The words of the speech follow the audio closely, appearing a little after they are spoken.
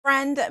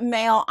friend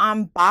mail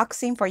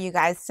unboxing for you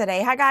guys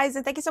today. Hi guys,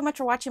 and thank you so much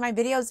for watching my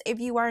videos. If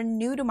you are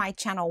new to my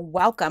channel,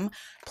 welcome.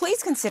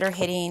 Please consider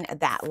hitting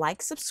that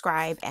like,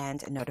 subscribe,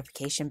 and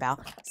notification bell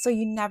so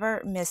you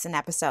never miss an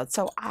episode.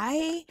 So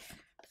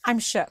I'm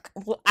shook.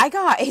 Well, I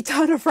got a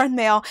ton of friend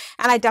mail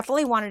and I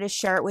definitely wanted to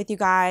share it with you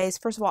guys.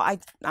 First of all, I'm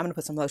going to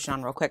put some lotion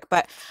on real quick,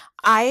 but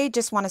I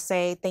just want to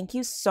say thank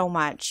you so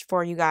much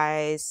for you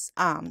guys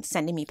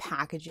sending me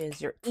packages,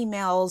 your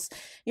emails,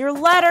 your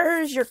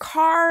letters, your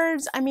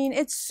cards. I mean,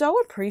 it's so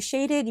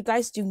appreciated. You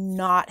guys do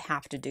not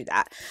have to do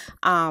that.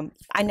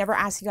 I never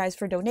ask you guys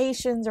for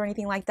donations or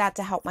anything like that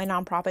to help my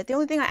nonprofit. The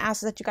only thing I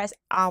ask is that you guys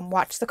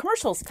watch the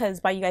commercials, because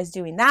by you guys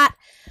doing that,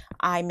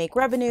 I make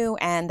revenue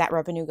and that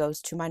revenue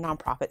goes to my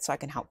nonprofit so I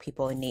can help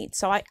people in need.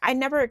 So I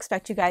never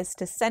expect you guys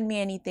to send me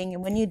anything.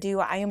 And when you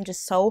do, I am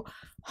just so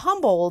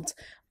humbled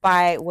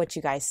by what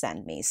you guys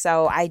send me.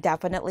 So I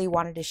definitely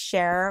wanted to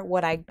share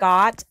what I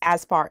got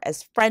as far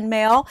as friend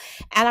mail,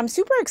 and I'm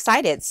super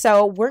excited.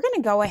 So we're going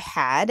to go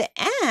ahead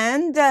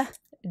and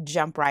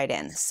jump right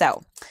in.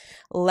 So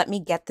let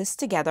me get this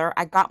together.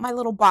 I got my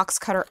little box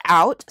cutter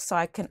out so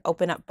I can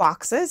open up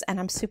boxes, and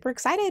I'm super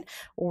excited.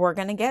 We're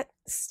going to get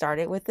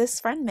started with this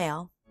friend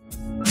mail.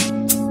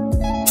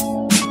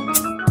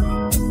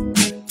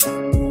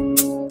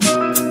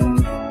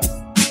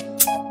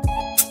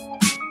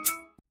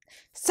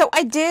 So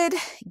I did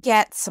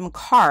get some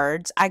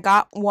cards. I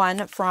got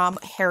one from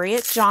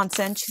Harriet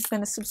Johnson. She's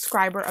been a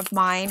subscriber of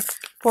mine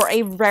for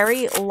a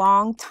very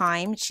long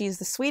time. She's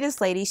the sweetest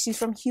lady. She's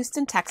from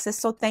Houston, Texas.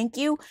 So thank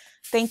you.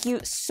 Thank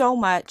you so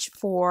much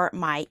for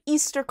my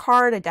Easter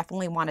card. I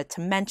definitely wanted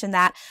to mention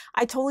that.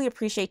 I totally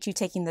appreciate you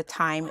taking the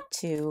time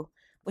to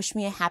wish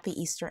me a happy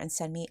Easter and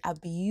send me a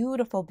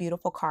beautiful,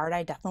 beautiful card.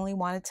 I definitely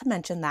wanted to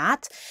mention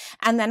that.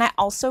 And then I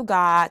also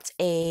got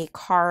a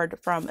card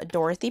from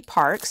Dorothy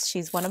Parks.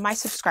 She's one of my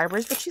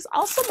subscribers, but she's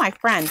also my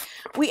friend.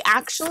 We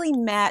actually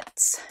met,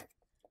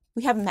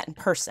 we haven't met in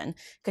person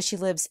because she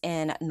lives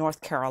in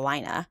North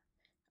Carolina.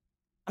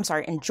 I'm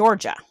sorry, in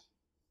Georgia.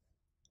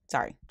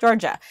 Sorry,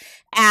 Georgia.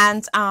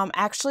 And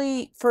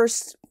actually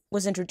first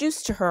was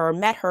introduced to her,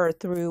 met her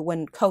through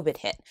when COVID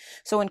hit.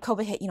 So when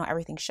COVID hit, you know,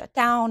 everything shut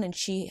down, and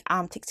she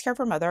takes care of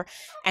her mother,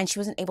 and she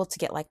wasn't able to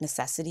get like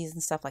necessities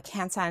and stuff like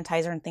hand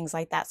sanitizer and things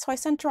like that. So I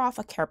sent her off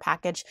a care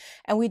package,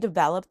 and we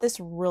developed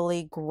this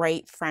really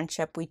great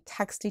friendship. We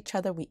text each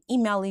other, we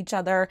email each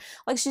other.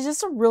 Like, she's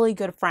just a really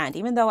good friend.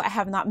 Even though I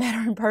have not met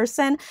her in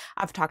person,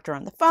 I've talked to her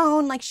on the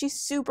phone. Like, she's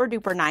super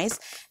duper nice.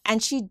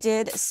 And she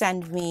did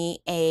send me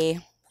a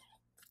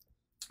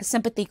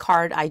sympathy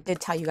card. I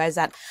did tell you guys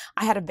that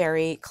I had a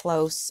very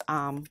close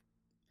friend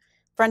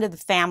of the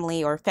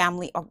family, or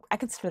I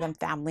consider them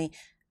family.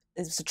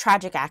 It was a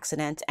tragic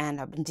accident, and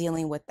I've been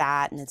dealing with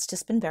that, and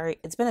it's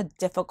been a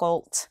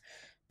difficult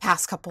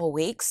past couple of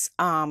weeks.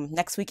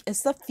 Next week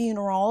is the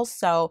funeral,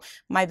 so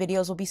my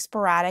videos will be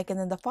sporadic, and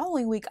then the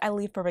following week I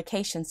leave for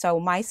vacation. So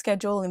my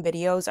schedule and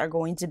videos are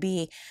going to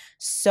be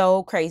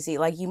so crazy.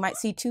 Like, you might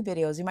see 2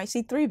 videos, you might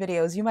see 3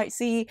 videos, you might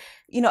see,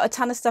 you know, a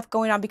ton of stuff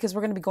going on, because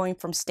we're going to be going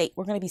from state.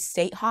 We're going to be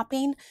state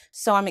hopping.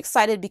 So I'm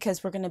excited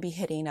because we're going to be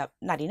hitting up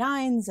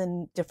 99s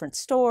and different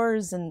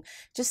stores and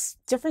just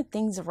different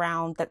things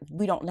around that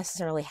we don't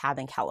necessarily have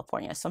in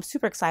California. So I'm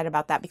super excited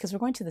about that because we're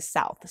going to the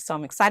South. So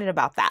I'm excited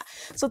about that.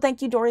 So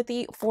thank you,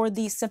 Dorothy, for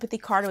the sympathy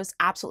card. It was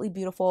absolutely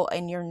beautiful,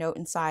 and your note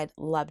inside,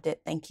 loved it.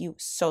 Thank you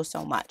so,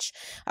 so much.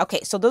 Okay,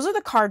 so those are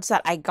the cards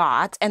that I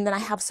got, and then I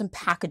have some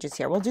packages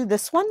here. We'll do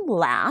this one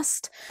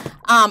last.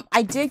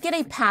 I did get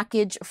a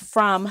package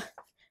from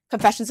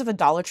Confessions of a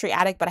Dollar Tree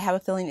Addict, but I have a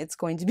feeling it's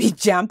going to be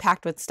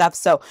jam-packed with stuff,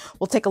 so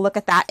we'll take a look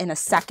at that in a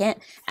second.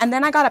 And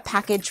then I got a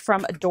package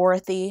from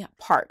Dorothy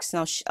Parks.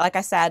 Now, like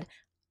I said,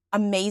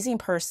 amazing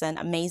person,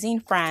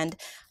 amazing friend.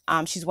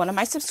 She's one of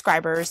my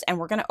subscribers, and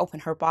we're going to open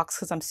her box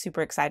because I'm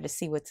super excited to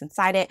see what's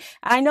inside it.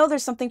 And I know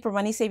there's something for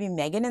Money Saving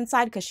Megan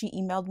inside because she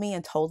emailed me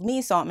and told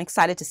me, so I'm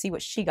excited to see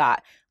what she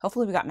got.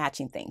 Hopefully we got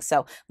matching things.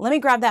 So let me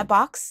grab that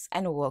box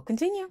and we'll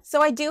continue.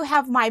 So I do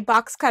have my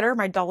box cutter,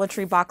 my Dollar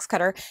Tree box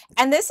cutter,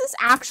 and this is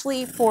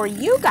actually for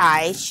you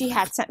guys. She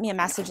had sent me a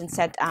message and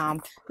said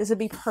this would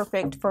be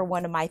perfect for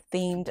one of my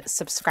themed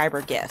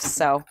subscriber gifts.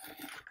 So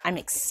I'm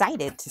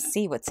excited to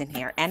see what's in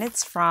here, and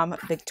it's from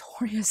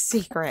Victoria's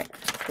Secret.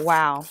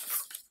 Wow.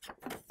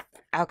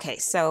 Okay,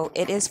 so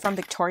it is from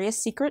Victoria's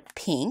Secret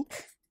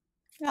Pink.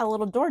 Got a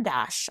little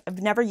DoorDash.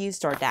 I've never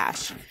used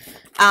DoorDash.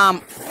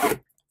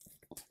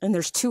 And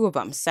there's 2 of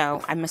them.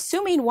 So I'm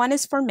assuming one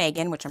is for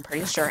Megan, which I'm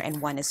pretty sure,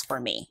 and one is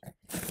for me.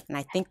 And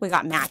I think we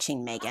got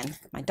matching Megan.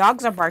 My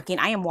dogs are barking.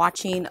 I am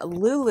watching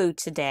Lulu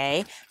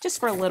today, just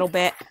for a little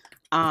bit.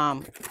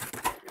 Oh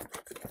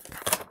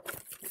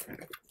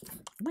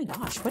my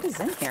gosh, what is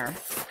in here?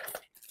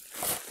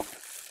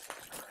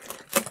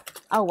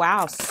 Oh,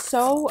 wow.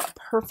 So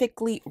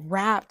perfectly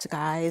wrapped,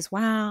 guys.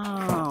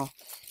 Wow.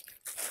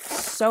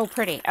 So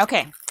pretty.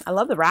 Okay. I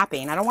love the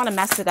wrapping. I don't want to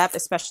mess it up,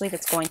 especially if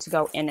it's going to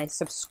go in a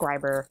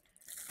subscriber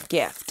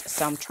gift.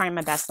 So I'm trying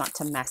my best not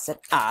to mess it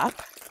up.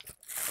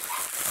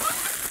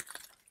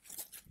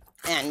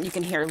 And you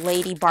can hear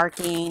Lady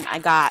barking. I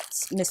got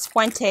Miss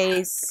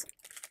Fuentes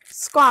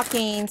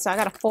squawking. So I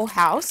got a full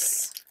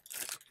house.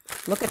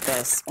 Look at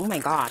this. Oh my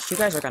gosh. You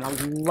guys are going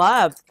to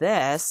love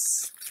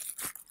this.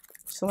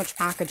 So much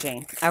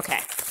packaging. Okay.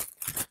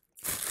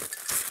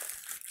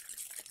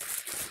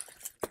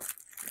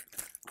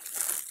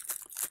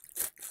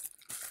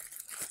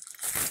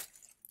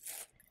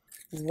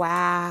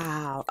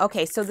 Wow.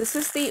 Okay, so this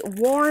is the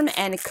warm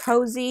and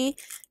cozy.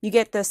 You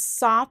get the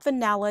soft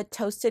vanilla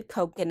toasted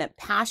coconut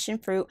passion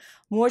fruit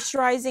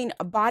moisturizing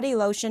body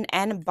lotion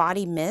and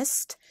body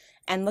mist.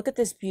 And look at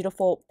this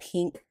beautiful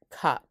pink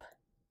cup.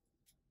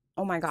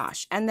 Oh my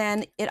gosh. And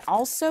then it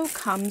also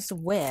comes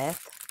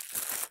with,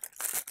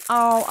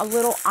 oh, a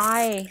little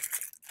eye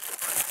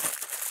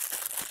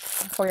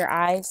for your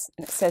eyes,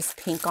 and it says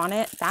pink on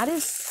it. That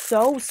is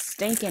so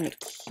stinking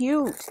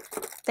cute.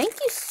 Thank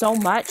you so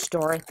much,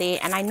 Dorothy.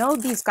 And I know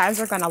these guys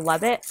are gonna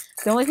love it.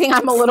 The only thing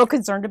I'm a little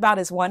concerned about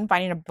is one,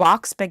 finding a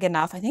box big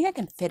enough. I think I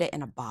can fit it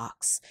in a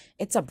box.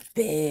 It's a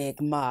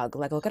big mug.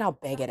 Like, look at how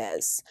big it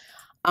is.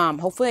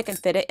 Hopefully I can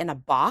fit it in a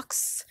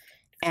box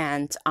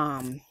and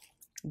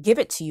give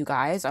it to you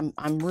guys.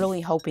 I'm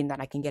really hoping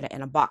that I can get it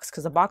in a box,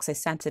 because the box I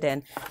sent it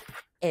in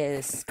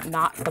is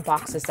not the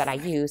boxes that I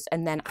use.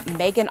 And then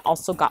Megan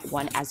also got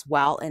one as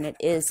well, and it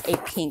is a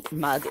pink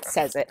mug. It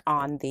says it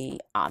on the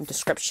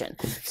description.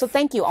 So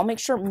thank you. I'll make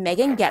sure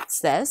Megan gets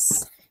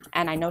this,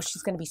 and I know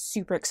she's going to be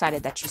super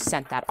excited that you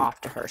sent that off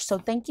to her. So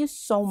thank you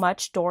so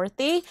much,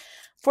 Dorothy,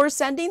 for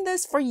sending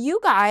this for you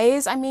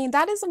guys. I mean,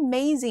 that is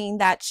amazing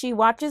that she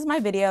watches my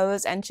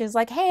videos and she's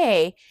like,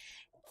 hey,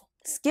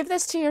 give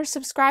this to your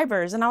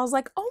subscribers. And I was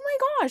like, oh my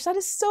gosh, that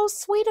is so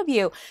sweet of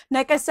you.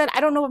 Like I said, I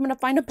don't know if I'm going to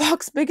find a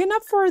box big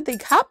enough for the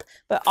cup,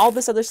 but all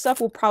this other stuff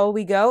will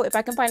probably go. If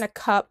I can find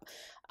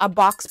a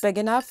box big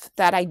enough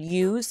that I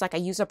use, like I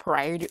use a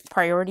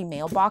priority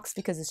mail box,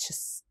 because it's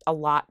just a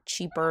lot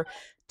cheaper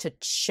to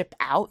ship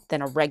out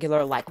than a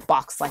regular like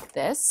box like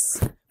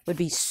this would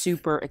be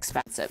super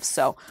expensive.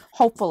 So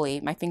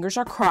hopefully, my fingers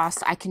are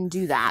crossed, I can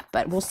do that,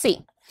 but we'll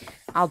see.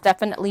 I'll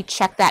definitely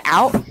check that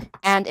out.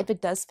 And if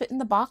it does fit in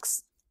the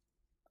box,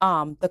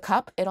 the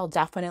cup, it'll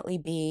definitely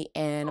be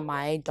in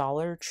my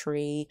Dollar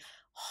Tree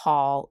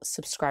haul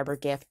subscriber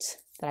gift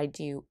that I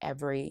do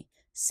every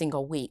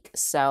single week.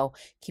 So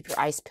keep your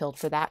eyes peeled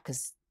for that,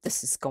 because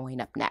this is going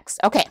up next.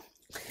 Okay,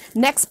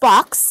 next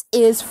box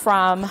is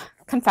from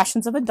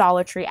Confessions of a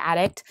Dollar Tree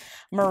Addict,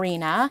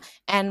 Marina.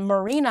 And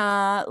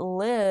Marina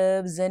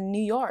lives in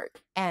New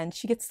York, and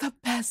she gets the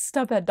best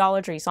stuff at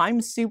Dollar Tree. So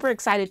I'm super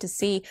excited to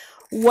see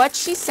what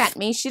she sent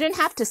me. She didn't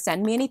have to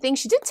send me anything.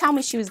 She did tell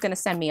me she was going to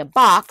send me a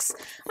box.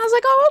 I was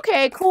like, oh,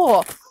 okay,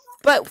 cool.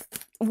 But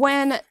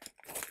when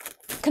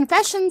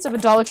Confessions of a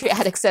Dollar Tree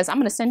Addict says, I'm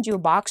going to send you a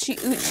box,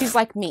 she's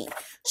like me.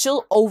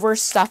 She'll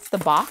overstuff the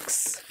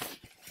box,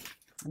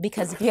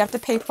 because if you have to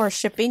pay for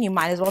shipping, you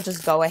might as well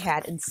just go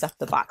ahead and stuff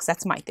the box.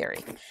 That's my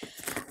theory.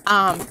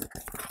 Oh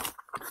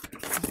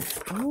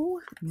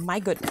my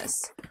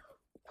goodness.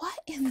 What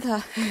in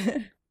the...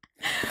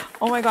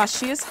 Oh my gosh,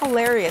 she is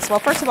hilarious. Well,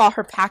 first of all,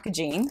 her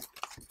packaging.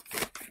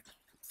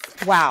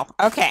 Wow.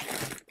 Okay.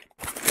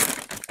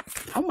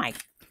 Oh my...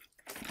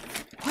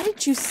 What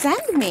did you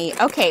send me?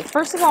 Okay,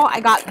 first of all, I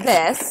got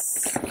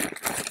this.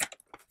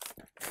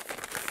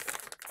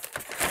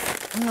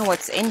 I don't know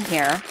what's in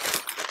here.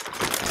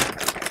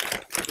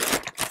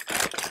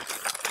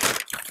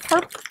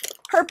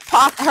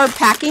 Her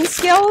packing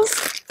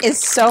skills is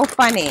so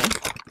funny.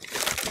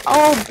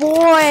 Oh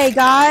boy,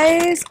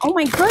 guys. Oh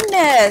my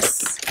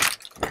goodness.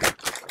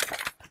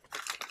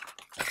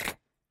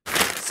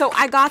 So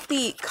I got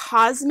the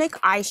Cosmic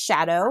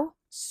eyeshadow.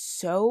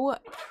 So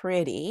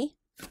pretty.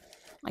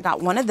 I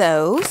got one of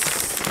those.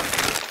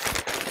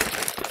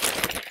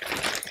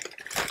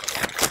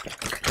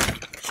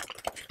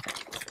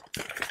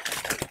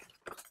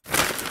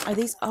 Are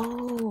these,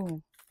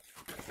 oh,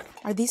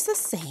 are these the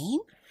same?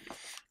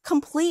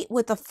 Complete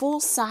with a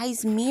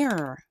full-size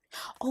mirror.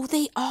 Oh,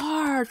 they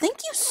are. Thank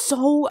you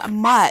so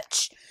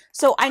much.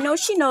 So I know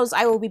she knows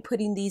I will be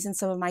putting these in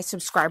some of my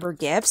subscriber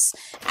gifts,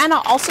 and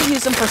I'll also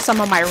use them for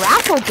some of my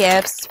raffle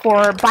gifts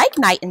for bike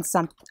night and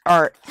some,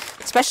 or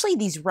especially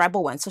these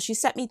Rebel ones. So she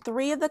sent me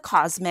 3 of the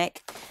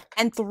Cosmic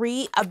and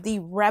 3 of the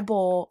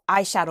Rebel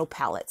eyeshadow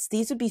palettes.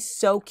 These would be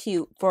so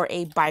cute for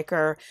a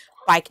biker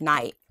bike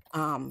night,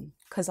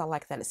 because I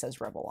like that it says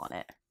Rebel on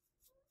it.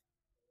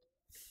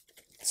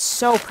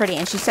 So pretty.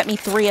 And she sent me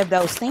 3 of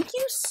those. Thank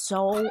you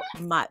so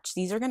much.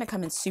 These are going to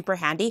come in super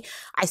handy.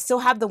 I still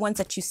have the ones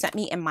that you sent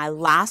me in my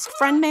last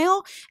friend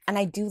mail, and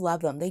I do love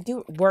them. They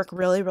do work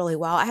really, really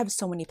well. I have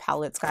so many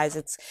palettes, guys.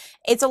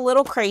 It's a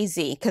little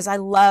crazy because I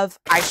love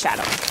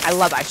eyeshadow. I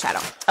love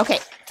eyeshadow. Okay,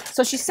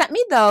 so she sent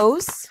me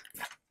those.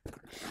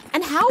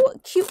 And how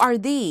cute are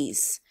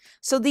these?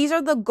 So these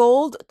are the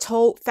gold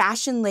toe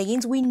fashion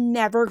leggings. We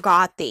never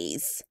got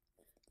these.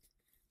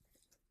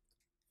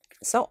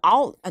 So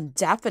I'll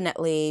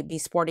definitely be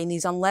sporting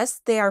these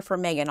unless they are for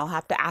Megan. I'll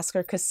have to ask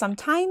her because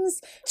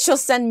sometimes she'll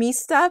send me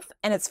stuff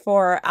and it's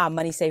for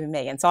money saving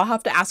Megan. So I'll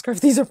have to ask her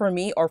if these are for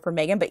me or for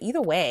Megan. But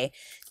either way,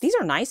 these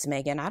are nice,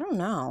 Megan. I don't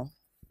know.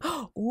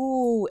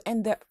 Ooh,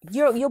 and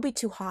you'll be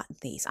too hot in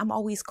these. I'm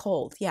always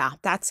cold. Yeah,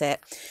 that's it.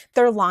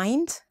 They're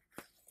lined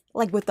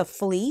like with the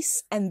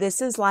fleece, and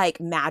this is like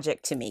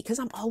magic to me because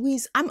I'm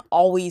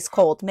always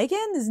cold.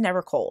 Megan is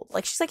never cold.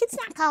 Like she's like, it's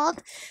not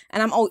cold,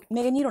 and I'm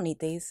Megan, you don't need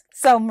these.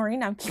 So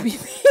Marina, I'm keeping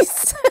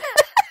these.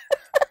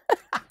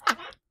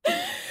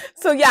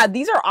 So yeah,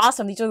 these are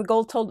awesome. These are the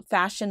gold-toed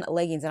fashion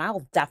leggings, and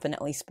I'll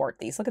definitely sport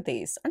these. Look at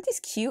these. Aren't these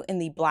cute in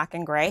the black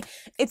and gray?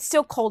 It's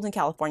still cold in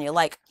California.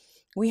 Like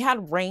we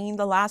had rain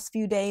the last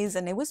few days,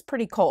 and it was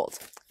pretty cold.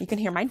 You can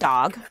hear my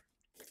dog.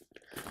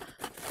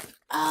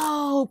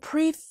 Oh,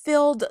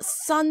 pre-filled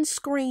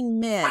sunscreen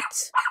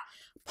mint.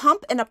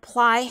 Pump and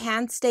apply,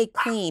 hand stay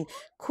clean.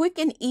 Quick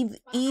and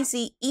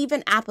easy,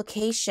 even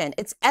application.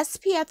 It's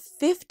SPF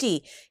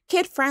 50.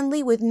 Kid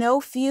friendly with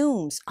no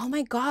fumes. Oh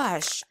my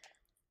gosh.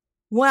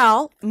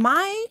 Well,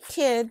 my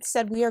kid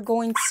said we are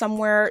going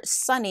somewhere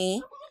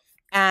sunny.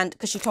 And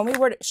because she told me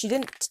where, she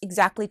didn't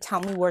exactly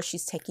tell me where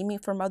she's taking me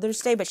for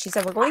Mother's Day, but she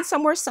said, we're going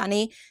somewhere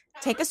sunny,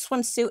 take a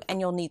swimsuit and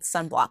you'll need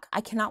sunblock.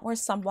 I cannot wear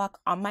sunblock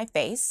on my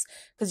face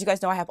because you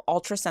guys know I have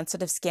ultra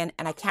sensitive skin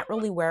and I can't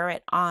really wear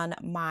it on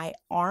my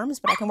arms,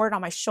 but I can wear it on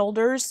my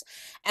shoulders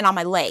and on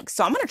my legs.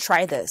 So I'm going to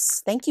try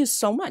this. Thank you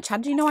so much. How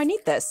did you know I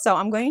need this? So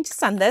I'm going to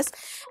send this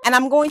and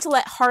I'm going to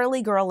let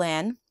Harley girl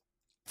in.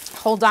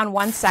 Hold on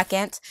 1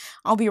 second.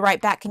 I'll be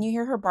right back. Can you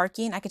hear her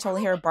barking? I can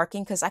totally hear her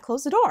barking because I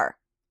closed the door.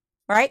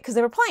 Right? Because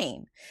they were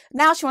playing.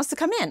 Now she wants to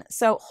come in.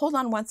 So hold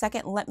on 1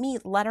 second.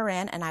 Let her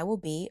in and I will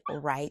be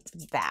right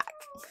back.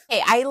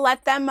 Okay, I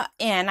let them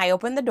in. I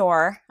opened the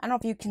door. I don't know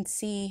if you can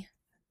see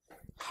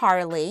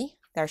Harley.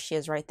 There she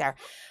is right there.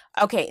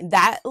 Okay,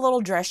 that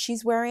little dress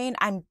she's wearing,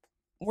 I'm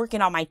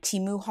working on my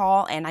Temu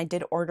haul and I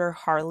did order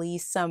Harley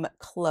some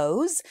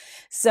clothes.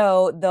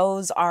 So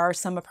those are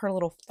some of her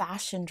little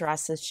fashion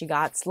dresses she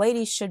got.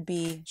 Lady she'll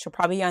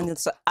probably be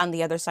on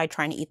the other side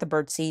trying to eat the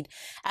birdseed.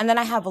 And then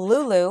I have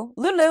Lulu,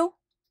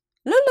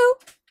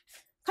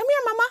 come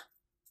here, mama.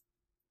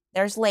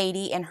 There's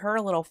Lady in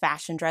her little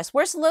fashion dress.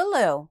 Where's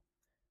Lulu?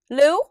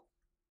 Lulu?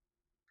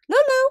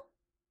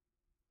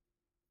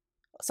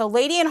 So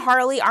Lady and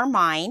Harley are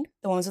mine,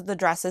 the ones with the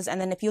dresses. And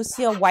then if you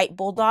see a white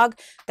bulldog,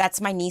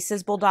 that's my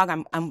niece's bulldog.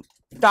 I'm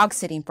dog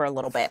sitting for a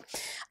little bit.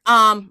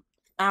 I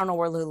don't know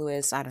where Lulu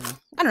is. I don't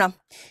know.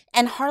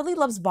 And Harley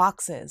loves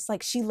boxes.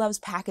 Like she loves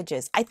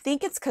packages. I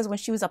think it's because when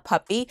she was a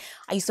puppy,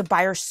 I used to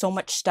buy her so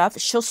much stuff.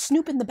 She'll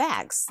snoop in the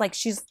bags like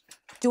she's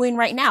doing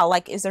right now.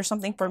 Like, is there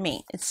something for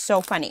me? It's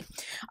so funny.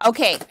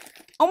 Okay.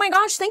 Oh my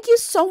gosh, thank you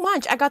so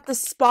much. I got the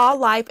Spa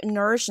Life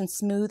Nourish and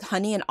Smooth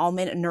Honey and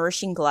Almond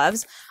Nourishing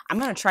Gloves. I'm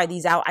going to try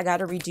these out. I got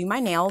to redo my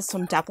nails, so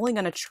I'm definitely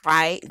going to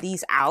try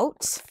these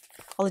out.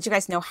 I'll let you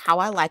guys know how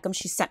I like them.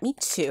 She sent me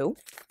 2.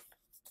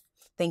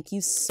 Thank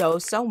you so,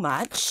 so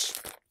much.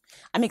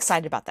 I'm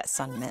excited about that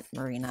sun mint,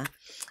 Marina.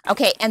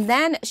 Okay, and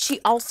then she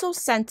also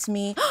sent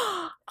me,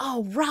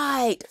 oh,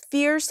 right,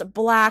 Fierce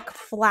Black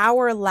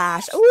Flower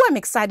Lash. Oh, I'm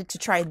excited to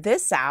try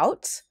this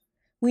out.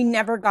 We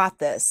never got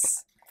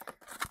this.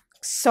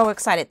 So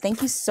excited.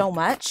 Thank you so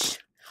much.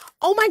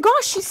 Oh my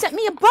gosh, she sent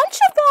me a bunch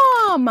of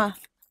them.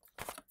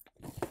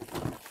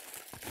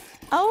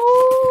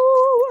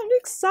 Oh, I'm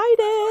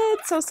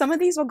excited. So some of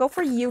these will go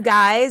for you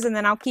guys, and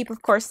then I'll keep,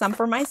 of course, some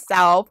for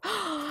myself.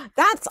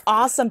 That's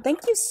awesome.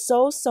 Thank you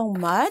so, so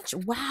much.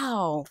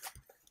 Wow.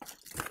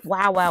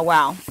 Wow, wow,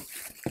 wow.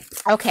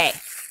 Okay.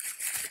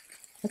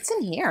 What's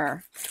in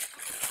here?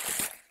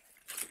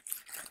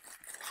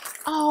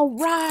 All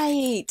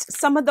right.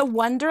 Some of the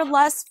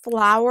Wonderlust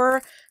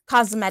Flower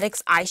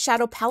Cosmetics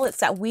eyeshadow palettes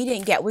that we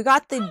didn't get. We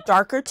got the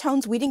darker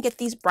tones. We didn't get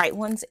these bright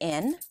ones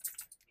in.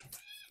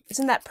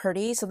 Isn't that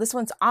pretty? So this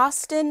one's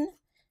Austin.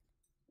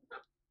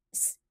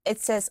 It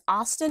says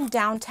Austin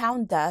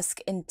Downtown Dusk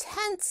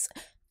Intense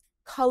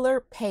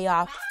Color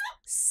Payoff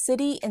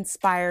City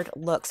Inspired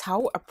Looks.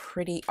 How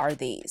pretty are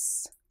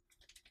these?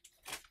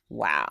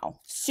 Wow.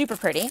 Super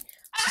pretty.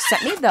 She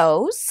sent me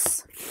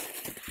those.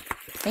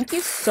 Thank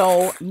you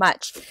so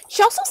much.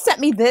 She also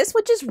sent me this,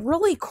 which is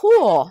really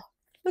cool.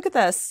 Look at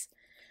this.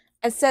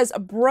 It says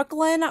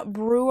Brooklyn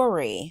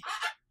Brewery.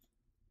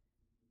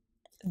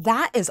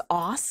 That is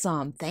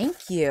awesome.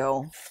 Thank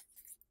you.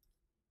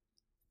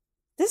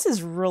 This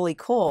is really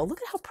cool. Look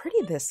at how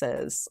pretty this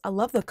is. I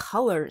love the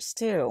colors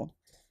too.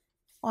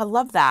 Oh, I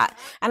love that.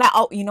 And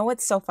you know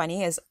what's so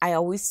funny is I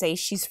always say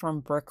she's from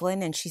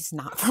Brooklyn and she's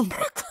not from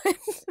Brooklyn.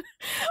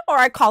 Or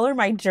I call her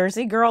my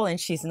Jersey girl and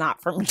she's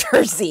not from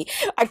Jersey.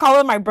 I call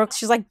her my Brooks.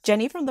 She's like,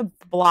 Jenny from the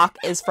block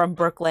is from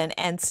Brooklyn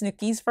and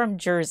Snooki's from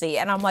Jersey.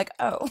 And I'm like,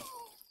 oh.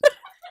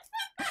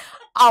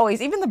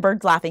 Always, even the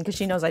bird's laughing because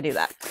she knows I do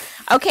that.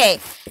 Okay.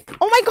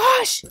 Oh my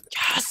gosh.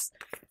 Yes.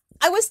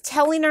 I was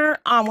telling her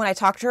when I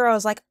talked to her, I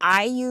was like,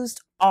 I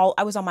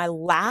was on my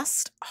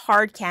last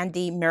hard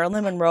candy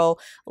Marilyn Monroe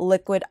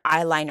liquid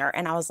eyeliner.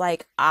 And I was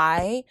like,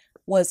 I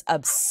was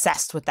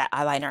obsessed with that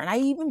eyeliner. And I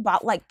even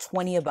bought like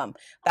 20 of them.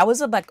 That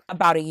was like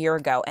about a year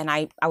ago. And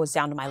I was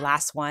down to my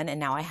last one and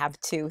now I have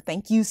 2.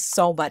 Thank you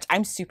so much.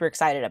 I'm super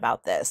excited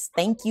about this.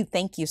 Thank you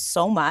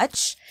so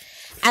much.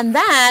 And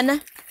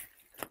then,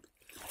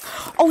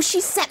 oh, she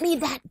sent me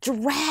that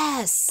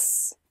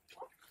dress.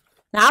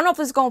 Now, I don't know if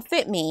it's going to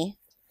fit me,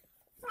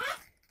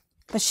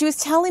 but she was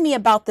telling me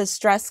about this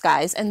dress,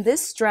 guys. And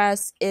this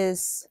dress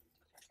is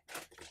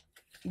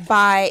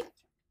by,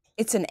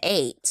 it's an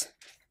 8.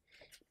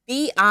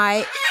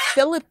 B.I.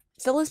 Philipstein.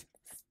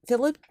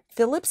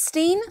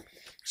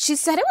 She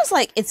said it was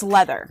like, it's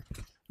leather.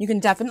 You can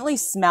definitely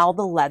smell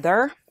the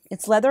leather.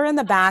 It's leather in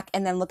the back,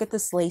 and then look at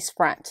this lace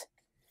front.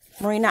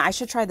 Marina, I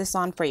should try this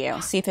on for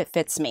you. See if it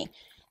fits me.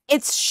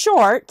 It's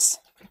short,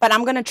 but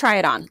I'm going to try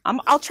it on.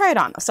 I'll try it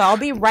on. So I'll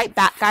be right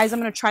back, guys.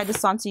 I'm going to try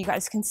this on so you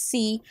guys can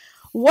see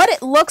what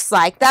it looks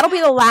like. That'll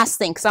be the last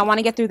thing because I want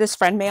to get through this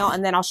friend mail,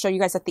 and then I'll show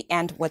you guys at the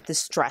end what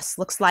this dress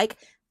looks like.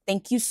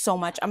 Thank you so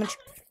much. I'm going to...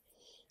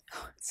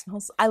 It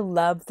smells, I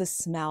love the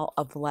smell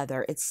of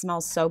leather. It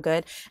smells so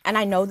good. And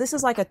I know this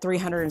is like a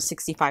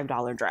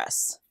 $365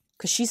 dress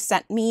because she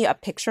sent me a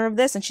picture of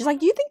this and she's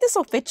like, do you think this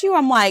will fit you?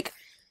 I'm like,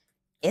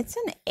 it's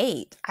an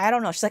 8. I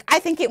don't know. She's like, I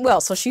think it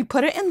will. So she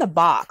put it in the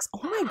box.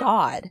 Oh my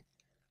God.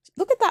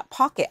 Look at that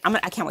pocket.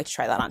 I can't wait to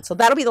try that on. So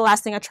that'll be the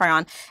last thing I try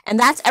on. And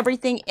that's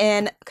everything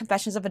in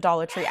Confessions of a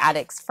Dollar Tree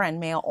Addict's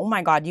friend mail. Oh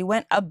my God. You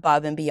went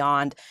above and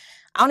beyond.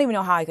 I don't even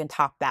know how I can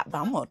top that, but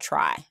I'm going to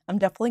try. I'm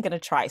definitely going to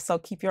try. So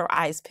keep your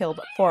eyes peeled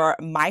for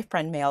my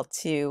friend mail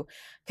to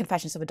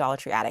Confessions of a Dollar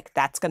Tree Addict.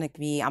 That's going to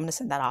be, I'm going to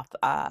send that off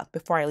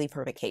before I leave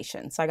for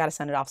vacation. So I got to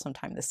send it off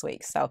sometime this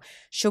week. So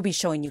she'll be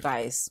showing you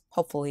guys,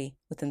 hopefully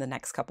within the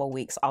next couple of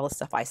weeks, all the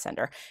stuff I send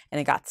her. And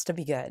it got to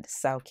be good.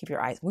 So keep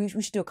your eyes. We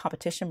should do a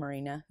competition,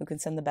 Marina, who can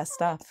send the best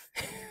stuff.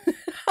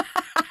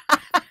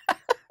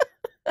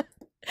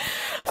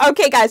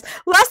 Okay, guys,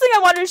 last thing I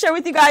wanted to share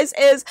with you guys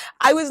is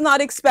I was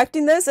not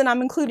expecting this, and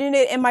I'm including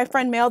it in my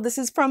friend mail. This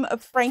is from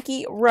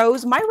Frankie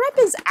Rose. My rep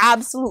is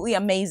absolutely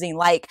amazing.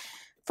 Like,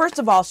 first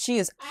of all, she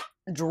is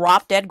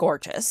drop dead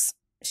gorgeous.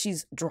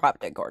 She's drop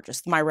dead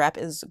gorgeous. My rep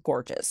is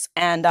gorgeous.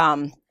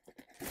 And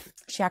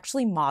she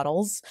actually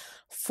models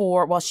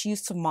for, well, she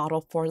used to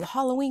model for the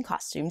Halloween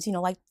costumes. You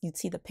know, like you'd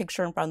see the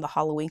picture in front of the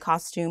Halloween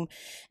costume,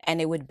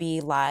 and it would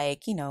be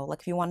like, you know,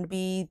 like if you wanted to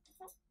be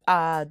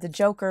the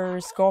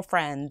Joker's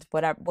girlfriend,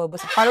 whatever, what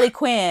was it, Harley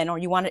Quinn, or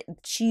you wanted,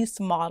 she used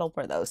to model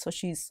for those. So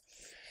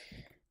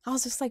I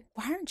was just like,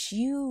 why aren't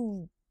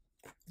you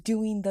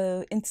doing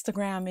the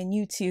Instagram and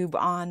YouTube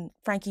on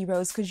Frankie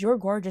Rose? Because you're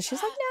gorgeous.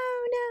 She's like,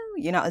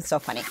 no, you know, it's so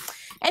funny.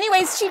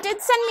 Anyways, she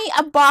did send me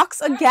a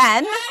box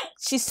again.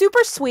 She's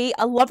super sweet.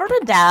 I love her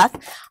to death.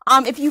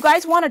 If you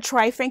guys want to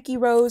try Frankie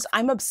Rose,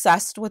 I'm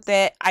obsessed with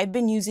it. I've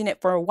been using it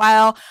for a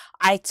while.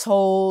 I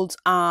told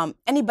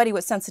anybody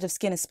with sensitive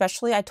skin,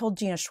 especially, I told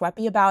Gina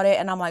Schweppe about it.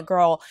 And I'm like,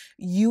 girl,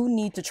 you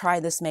need to try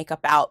this makeup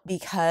out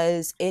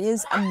because it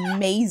is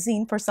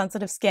amazing for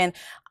sensitive skin.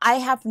 I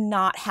have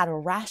not had a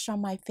rash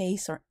on my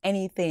face or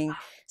anything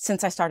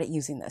since I started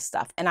using this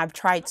stuff. And I've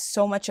tried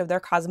so much of their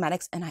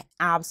cosmetics and I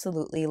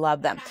absolutely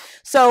love them.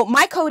 So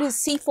my code is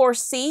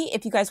C4C.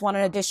 If you guys want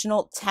an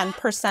additional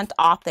 10%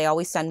 off, they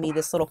always send me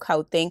this little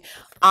code thing.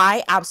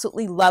 I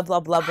absolutely love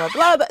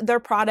their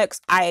products.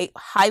 I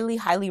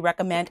highly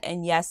recommend.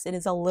 And yes, it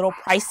is a little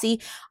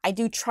pricey. I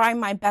do try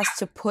my best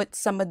to put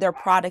some of their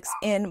products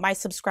in my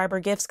subscriber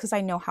gifts because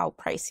I know how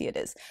pricey it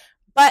is.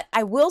 But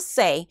I will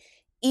say,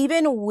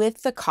 even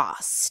with the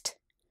cost,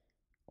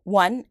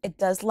 1, it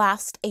does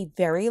last a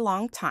very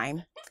long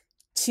time.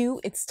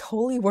 2, it's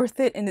totally worth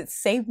it and it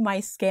saved my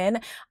skin.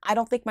 I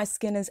don't think my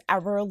skin has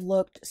ever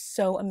looked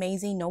so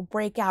amazing. No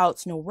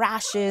breakouts, no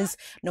rashes,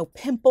 no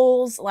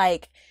pimples.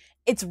 Like,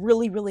 it's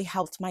really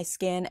helped my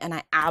skin and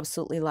I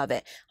absolutely love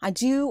it. I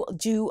do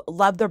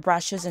love their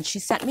brushes, and she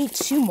sent me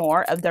 2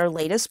 more of their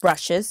latest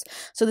brushes.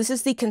 So this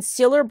is the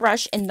concealer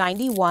brush in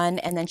 91,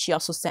 and then she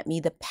also sent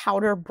me the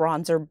powder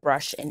bronzer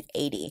brush in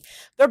 80.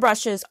 Their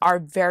brushes are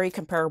very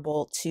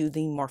comparable to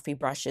the Morphe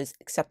brushes,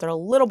 except they're a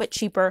little bit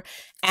cheaper,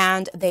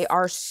 and they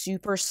are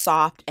super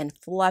soft and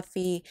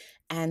fluffy,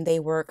 and they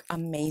work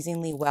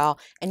amazingly well.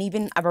 And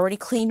even I've already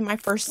cleaned my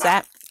first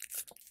set.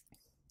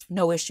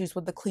 No issues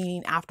with the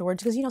cleaning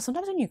afterwards, because, you know,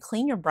 sometimes when you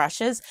clean your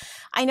brushes,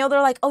 I know they're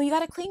like, oh, you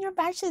got to clean your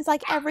brushes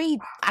like every,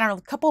 I don't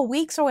know, couple of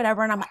weeks or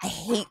whatever. And I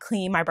hate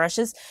cleaning my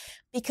brushes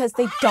because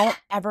they don't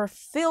ever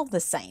feel the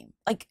same.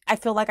 Like, I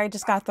feel like I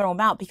just got to throw them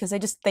out because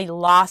they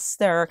lost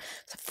their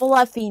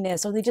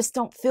fluffiness, or they just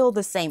don't feel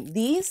the same.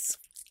 These,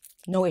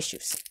 no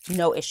issues,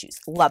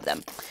 love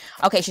them.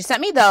 Okay, she sent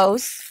me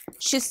those.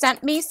 She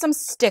sent me some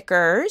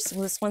stickers.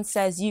 This one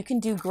says, you can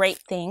do great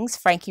things,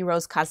 Frankie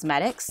Rose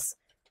Cosmetics.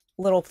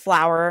 Little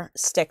flower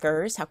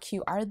stickers. How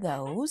cute are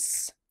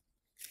those?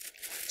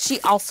 She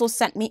also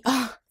sent me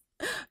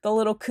the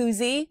little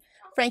koozie,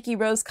 Frankie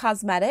Rose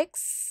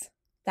Cosmetics.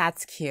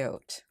 That's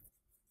cute.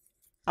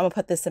 I'm gonna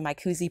put this in my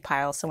koozie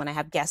pile, so when I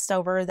have guests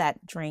over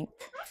that drink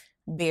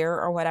beer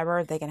or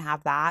whatever, they can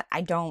have that.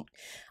 I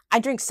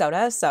drink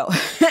soda, so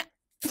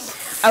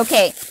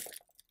okay.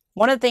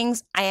 One of the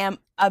things I am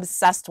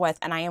obsessed with,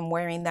 and I am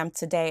wearing them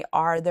today,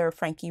 are their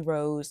Frankie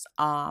Rose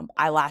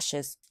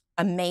eyelashes.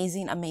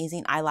 Amazing,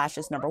 amazing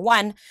eyelashes, number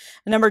one.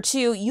 Number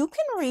two, you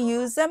can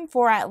reuse them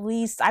for at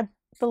least,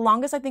 the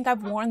longest I think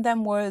I've worn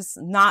them was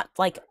not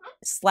like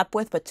slept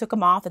with, but took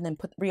them off and then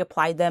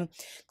reapplied them,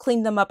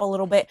 cleaned them up a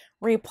little bit,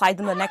 reapplied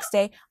them the next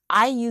day.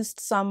 I used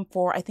some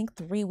for, I think,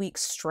 3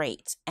 weeks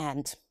straight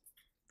and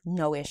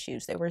no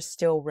issues. They were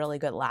still really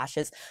good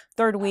lashes.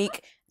 Third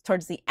week,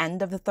 towards the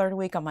end of the third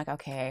week, I'm like,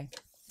 okay,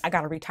 I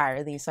gotta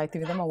retire these. So I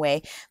threw them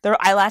away. Their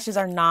eyelashes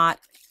are not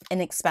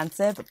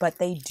inexpensive, but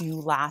they do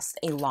last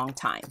a long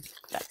time.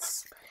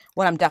 That's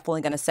what I'm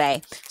definitely gonna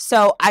say.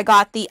 So I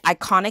got the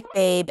Iconic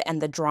Babe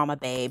and the Drama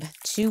Babe,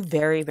 two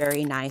very,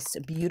 very nice,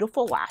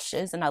 beautiful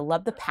lashes, and I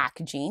love the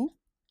packaging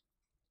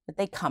that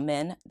they come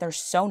in. They're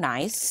so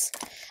nice.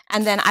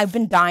 And then I've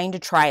been dying to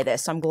try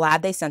this, so I'm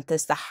glad they sent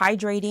this, the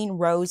Hydrating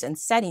Rose and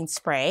Setting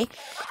Spray.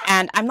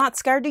 And I'm not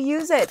scared to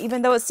use it,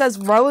 even though it says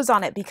rose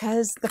on it,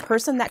 because the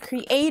person that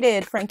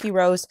created Frankie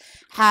Rose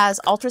has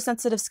ultra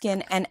sensitive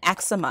skin and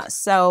eczema.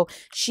 So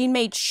she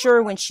made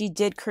sure when she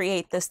did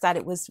create this that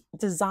it was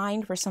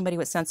designed for somebody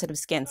with sensitive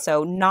skin.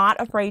 So not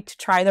afraid to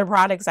try their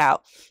products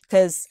out,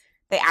 because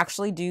they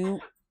actually do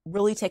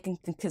really take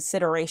into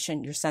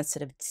consideration your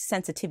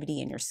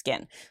sensitivity in your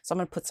skin. So I'm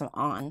going to put some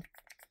on.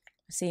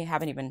 See, I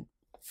haven't even,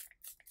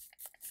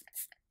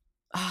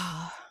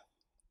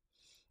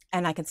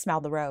 and I can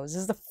smell the rose.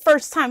 This is the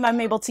first time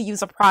I'm able to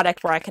use a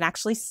product where I can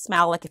actually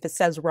smell, like if it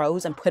says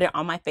rose, and put it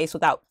on my face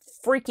without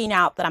freaking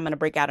out that I'm going to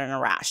break out in a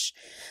rash.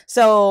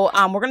 So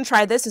we're going to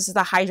try this. This is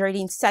the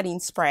Hydrating Setting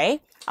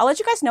Spray. I'll let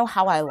you guys know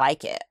how I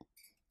like it.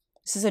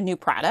 This is a new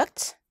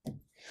product.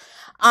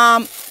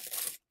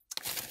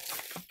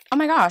 Oh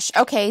my gosh.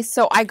 Okay,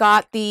 so I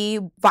got the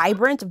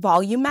Vibrant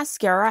Volume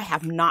Mascara. I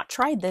have not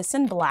tried this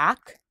in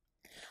black.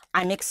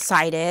 I'm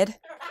excited.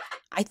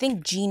 I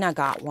think Gina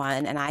got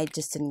one and I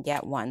just didn't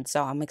get one,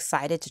 so I'm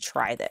excited to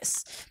try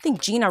this. I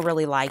think Gina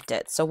really liked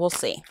it, so we'll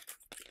see.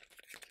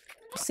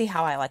 We'll see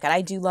how I like it.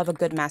 I do love a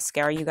good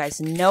mascara. You guys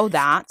know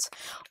that.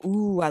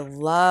 Ooh, I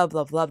love,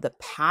 love, love the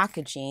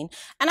packaging.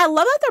 And I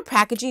love that their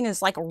packaging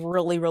is like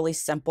really, really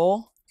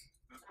simple.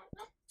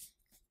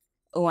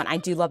 Oh, and I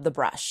do love the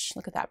brush.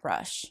 Look at that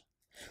brush.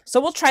 So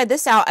we'll try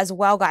this out as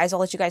well, guys. I'll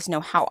let you guys know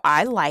how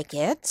I like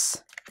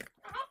it.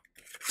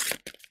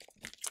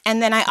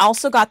 And then I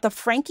also got the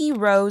Frankie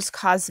Rose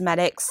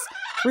Cosmetics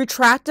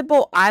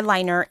retractable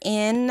eyeliner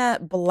in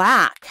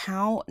black.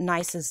 How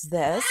nice is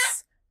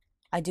this?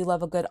 I do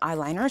love a good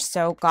eyeliner,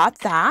 so got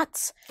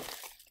that.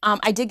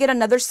 I did get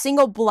another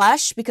single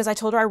blush because I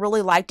told her I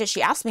really liked it.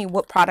 She asked me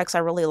what products I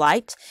really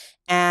liked.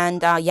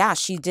 And yeah,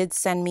 she did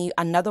send me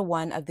another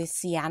one of this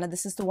Sienna.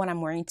 This is the one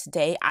I'm wearing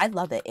today. I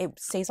love it. It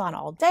stays on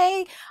all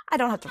day. I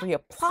don't have to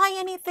reapply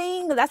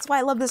anything. That's why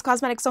I love this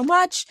cosmetic so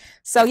much.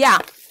 So yeah.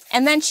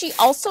 And then she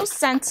also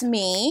sent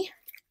me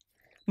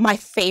my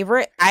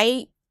favorite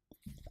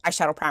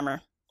eyeshadow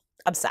primer.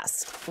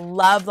 Obsessed.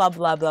 Love, love,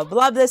 love, love,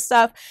 love this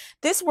stuff.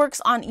 This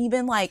works on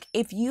even like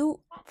if you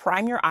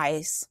prime your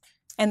eyes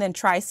and then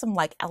try some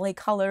like LA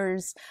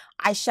Colors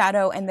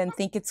eyeshadow and then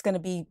think it's going to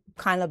be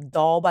kind of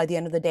dull by the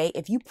end of the day.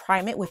 If you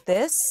prime it with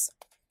this,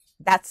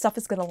 that stuff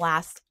is going to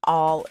last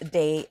all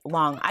day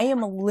long. I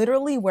am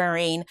literally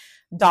wearing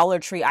Dollar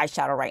Tree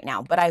eyeshadow right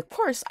now, but of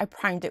course I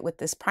primed it with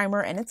this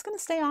primer and it's going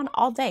to stay on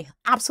all day.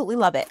 Absolutely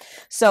love it.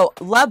 So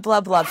love,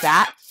 love, love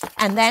that.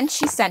 And then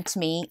she sent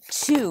me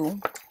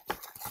two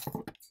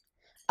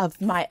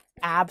of my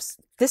abs.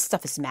 This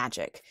stuff is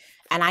magic.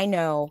 And I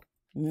know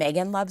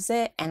Megan loves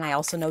it, and I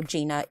also know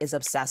Gina is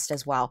obsessed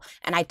as well.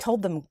 And I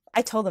told them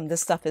this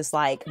stuff is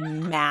like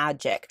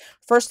magic.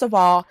 First of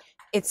all,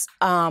 it's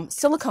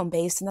silicone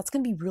based, and that's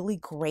going to be really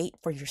great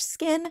for your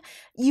skin.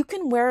 You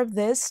can wear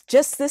this,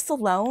 just this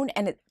alone,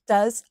 and it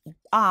does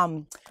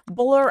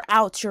blur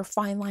out your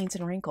fine lines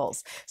and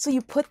wrinkles. So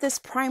you put this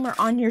primer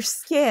on your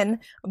skin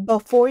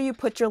before you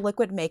put your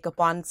liquid makeup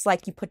on. It's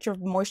like you put your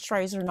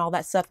moisturizer and all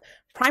that stuff,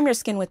 prime your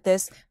skin with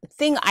this. The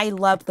thing I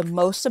love the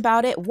most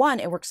about it, one,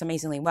 it works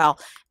amazingly well.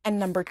 And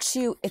number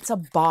two, it's a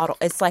bottle.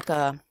 It's like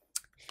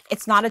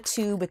it's not a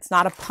tube. It's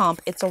not a pump.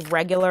 It's a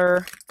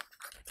regular.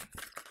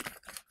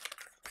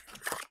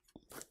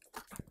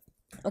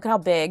 Look at how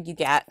big you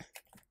get.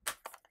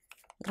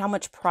 Look at how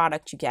much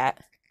product you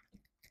get.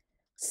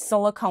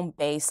 Silicone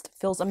based,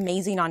 feels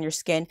amazing on your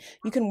skin.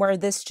 You can wear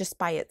this just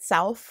by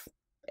itself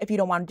if you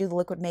don't want to do the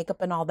liquid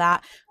makeup and all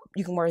that.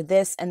 You can wear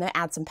this and then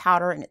add some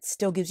powder and it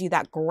still gives you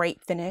that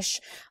great finish.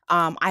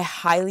 I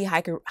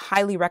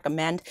highly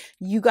recommend.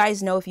 You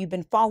guys know, if you've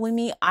been following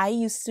me, I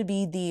used to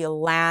be the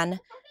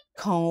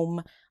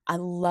Lancome. I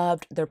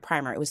loved their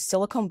primer. It was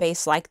silicone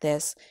based like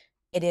this.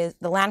 It is,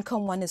 the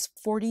Lancome one is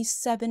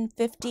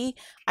 $47.50.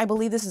 I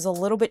believe this is a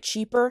little bit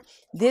cheaper.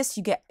 This,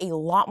 you get a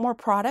lot more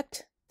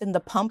product than the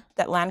pump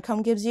that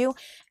Lancome gives you,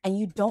 and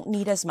you don't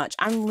need as much.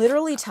 I'm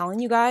literally telling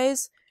you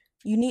guys,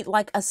 you need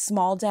like a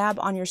small dab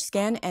on your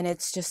skin, and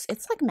it's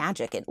like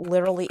magic. It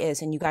literally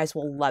is, and you guys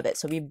will love it.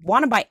 So if you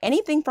want to buy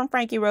anything from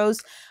Frankie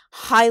Rose,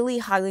 highly,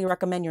 highly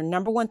recommend. Your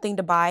number one thing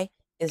to buy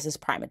is this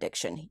Prime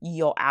Edition.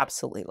 You'll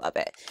absolutely love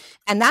it.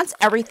 And that's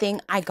everything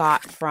I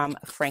got from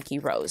Frankie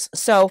Rose.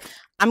 So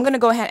I'm going to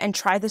go ahead and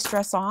try this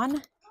dress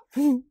on.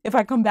 If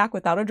I come back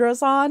without a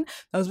dress on,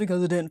 that was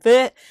because it didn't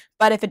fit.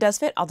 But if it does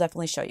fit, I'll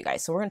definitely show you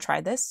guys. So we're going to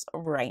try this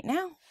right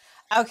now.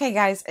 Okay,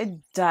 guys, it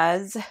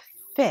does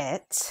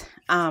fit.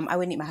 I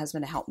would need my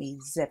husband to help me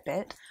zip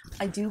it.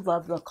 I do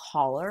love the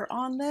collar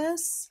on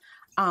this.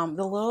 The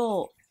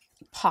little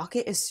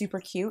pocket is super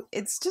cute.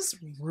 It's just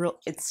real,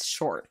 it's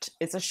short.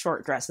 It's a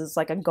short dress. It's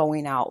like a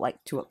going out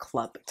like to a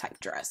club type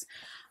dress.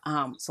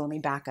 So let me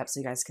back up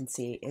so you guys can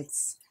see.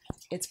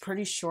 It's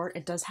pretty short.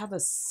 It does have a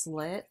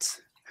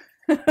slit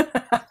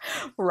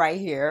right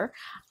here.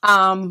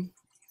 I'm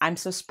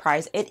so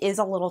surprised. It is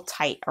a little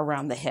tight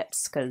around the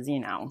hips because, you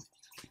know,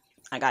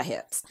 I got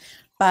hips.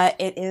 But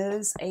it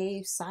is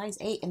a size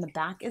 8 and the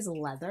back is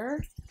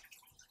leather.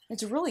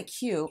 It's really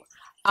cute.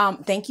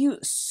 Thank you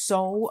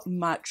so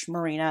much,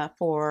 Marina,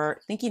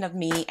 for thinking of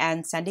me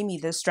and sending me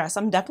this dress.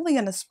 I'm definitely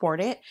going to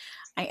sport it.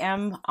 I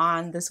am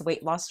on this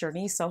weight loss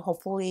journey, so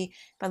hopefully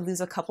if I lose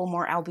a couple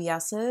more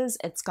LBSs,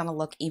 it's going to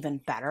look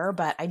even better,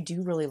 but I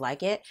do really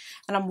like it.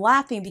 And I'm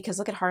laughing because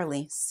look at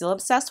Harley, still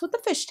obsessed with the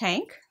fish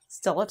tank,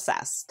 still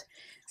obsessed.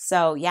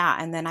 So yeah,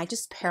 and then I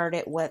just paired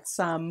it with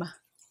some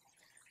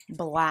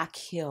black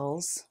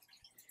heels.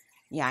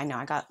 Yeah, I know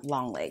I got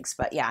long legs,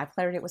 but yeah, I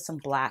paired it with some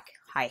black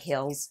high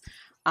heels.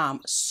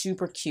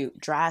 Super cute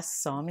dress,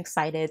 so I'm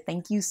excited.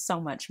 Thank you so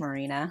much,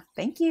 Marina.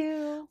 Thank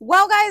you.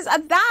 Well, guys,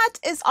 that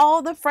is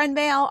all the friend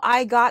mail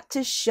I got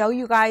to show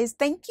you guys.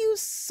 Thank you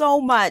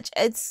so much.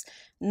 It's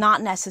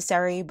not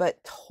necessary,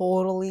 but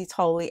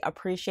totally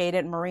appreciate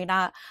it.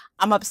 Marina,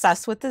 I'm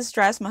obsessed with this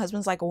dress. My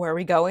husband's like, where are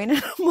we going?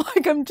 And I'm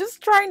like, I'm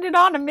just trying it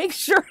on to make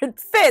sure it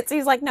fits.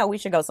 He's like, no, we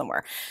should go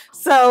somewhere.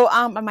 So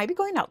I might be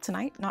going out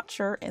tonight, not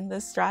sure, in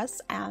this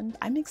dress, and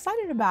I'm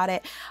excited about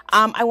it.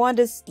 I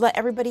wanted to let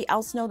everybody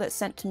else know that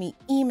sent to me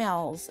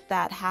emails,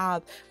 that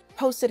have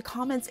posted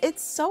comments.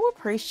 It's so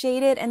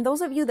appreciated. And those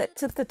of you that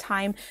took the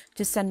time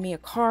to send me a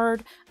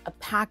card, a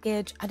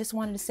package, I just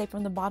wanted to say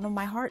from the bottom of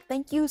my heart,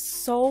 thank you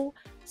so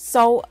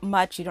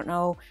much. You don't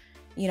know,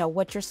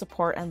 what your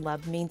support and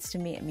love means to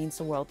me. It means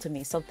the world to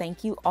me. So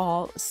thank you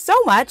all so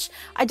much.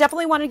 I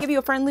definitely want to give you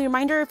a friendly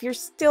reminder, if you're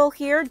still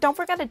here, don't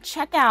forget to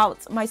check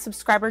out my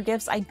subscriber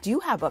gifts. I do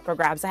have up for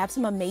grabs. I have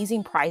some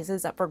amazing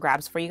prizes up for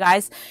grabs for you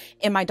guys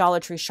in my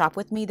Dollar Tree shop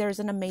with me. There's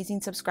an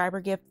amazing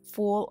subscriber gift,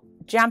 full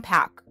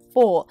jam-pack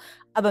full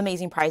of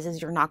amazing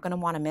prizes you're not going to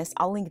want to miss.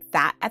 I'll link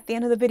that at the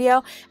end of the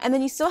video. And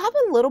then you still have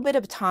a little bit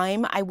of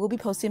time. I will be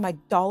posting my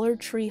Dollar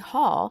Tree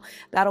haul.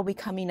 That'll be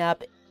coming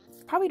up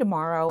probably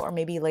tomorrow or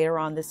maybe later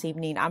on this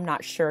evening. I'm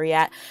not sure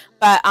yet.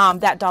 But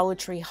that Dollar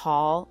Tree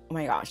haul, oh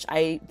my gosh,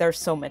 there's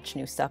so much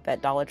new stuff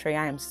at Dollar Tree.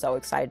 I am so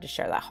excited to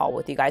share that haul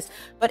with you guys.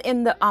 But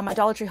in the my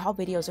Dollar Tree haul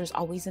videos, there's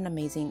always an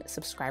amazing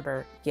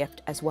subscriber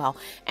gift as well.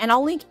 And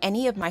I'll link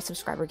any of my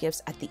subscriber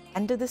gifts at the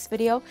end of this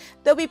video.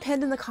 They'll be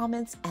pinned in the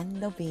comments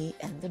and they'll be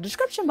in the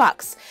description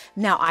box.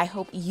 Now, I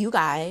hope you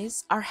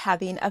guys are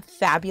having a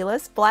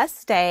fabulous,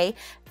 blessed day.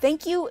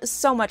 Thank you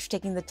so much for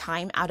taking the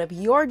time out of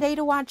your day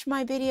to watch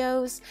my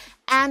videos.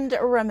 And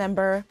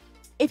remember,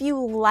 if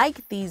you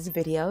like these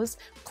videos,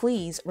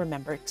 please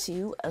remember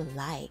to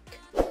like,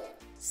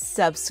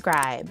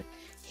 subscribe,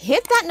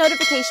 hit that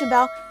notification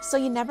bell so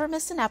you never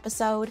miss an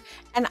episode.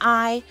 And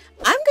I'm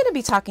going to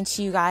be talking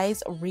to you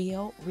guys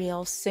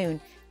real soon.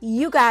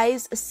 You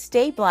guys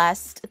stay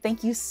blessed.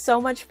 Thank you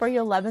so much for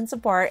your love and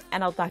support,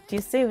 and I'll talk to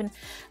you soon.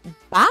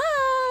 Bye.